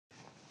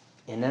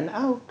In and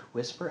out,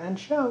 whisper and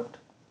shout.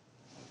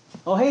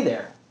 Oh, hey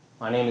there.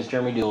 My name is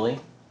Jeremy Dooley.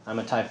 I'm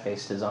a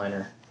typeface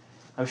designer.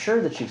 I'm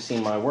sure that you've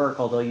seen my work,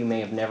 although you may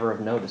have never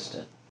have noticed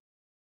it.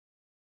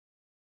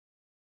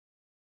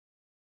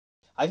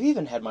 I've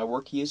even had my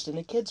work used in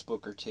a kid's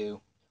book or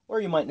two. Or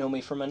you might know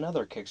me from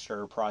another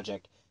Kickstarter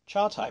project,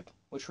 ChildType,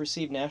 which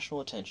received national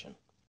attention.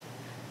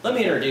 Let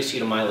me introduce you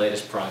to my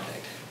latest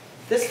project.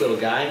 This little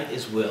guy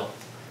is Will.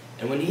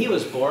 And when he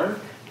was born,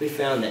 we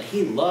found that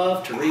he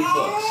loved to read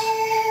books.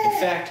 In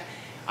fact,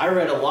 I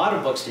read a lot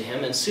of books to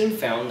him and soon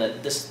found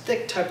that this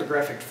thick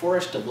typographic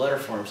forest of letter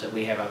forms that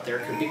we have out there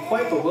could be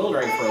quite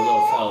bewildering for a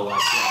little fellow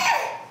like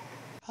him.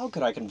 How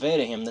could I convey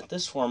to him that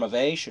this form of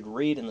A should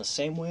read in the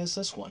same way as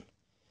this one?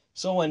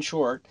 So, in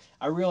short,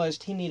 I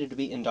realized he needed to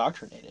be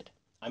indoctrinated.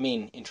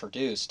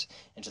 Introduced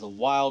into the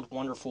wild,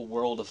 wonderful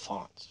world of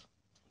fonts.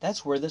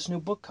 That's where this new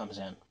book comes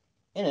in.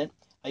 In it,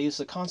 I use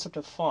the concept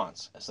of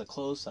fonts as the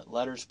clothes that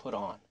letters put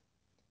on.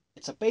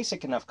 It's a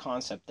basic enough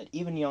concept that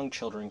even young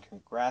children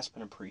can grasp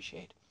and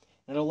appreciate,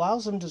 and it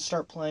allows them to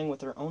start playing with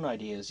their own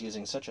ideas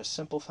using such a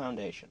simple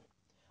foundation.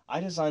 I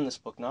designed this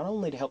book not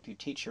only to help you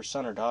teach your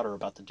son or daughter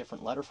about the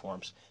different letter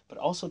forms, but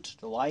also to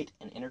delight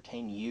and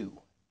entertain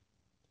you.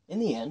 In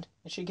the end,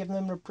 it should give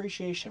them an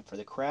appreciation for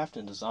the craft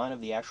and design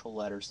of the actual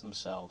letters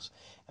themselves,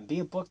 and be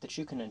a book that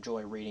you can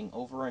enjoy reading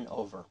over and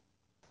over.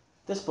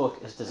 This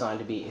book is designed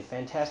to be a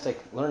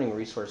fantastic learning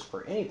resource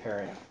for any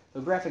parent,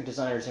 but graphic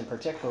designers in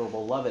particular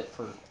will love it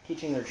for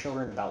teaching their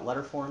children about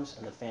letter forms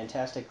and the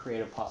fantastic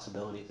creative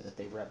possibilities that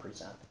they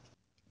represent.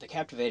 The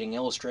captivating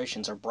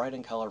illustrations are bright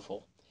and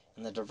colorful,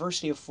 and the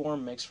diversity of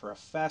form makes for a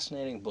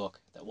fascinating book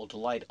that will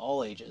delight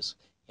all ages,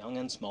 young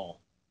and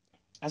small.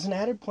 As an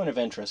added point of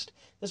interest,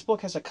 this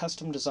book has a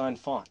custom designed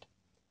font.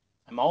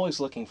 I'm always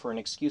looking for an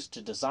excuse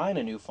to design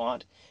a new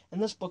font,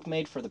 and this book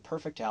made for the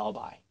perfect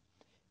alibi.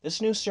 This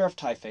new serif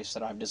typeface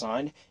that I've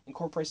designed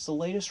incorporates the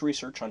latest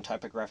research on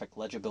typographic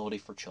legibility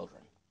for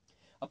children.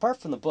 Apart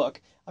from the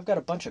book, I've got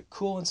a bunch of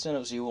cool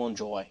incentives you will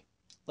enjoy.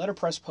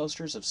 Letterpress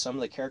posters of some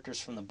of the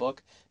characters from the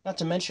book, not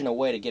to mention a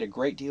way to get a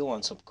great deal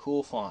on some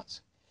cool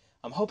fonts.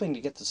 I'm hoping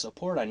to get the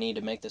support I need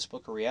to make this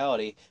book a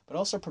reality, but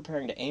also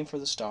preparing to aim for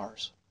the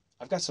stars.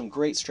 I've got some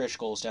great stretch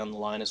goals down the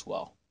line as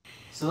well.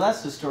 So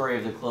that's the story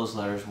of the Closed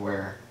Letters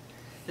Wearer.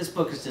 This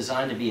book is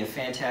designed to be a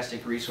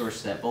fantastic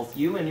resource that both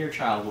you and your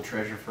child will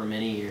treasure for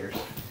many years.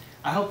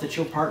 I hope that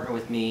you'll partner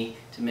with me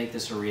to make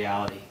this a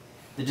reality.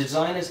 The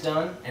design is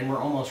done and we're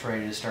almost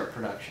ready to start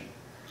production.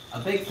 A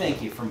big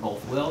thank you from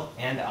both Will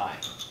and I.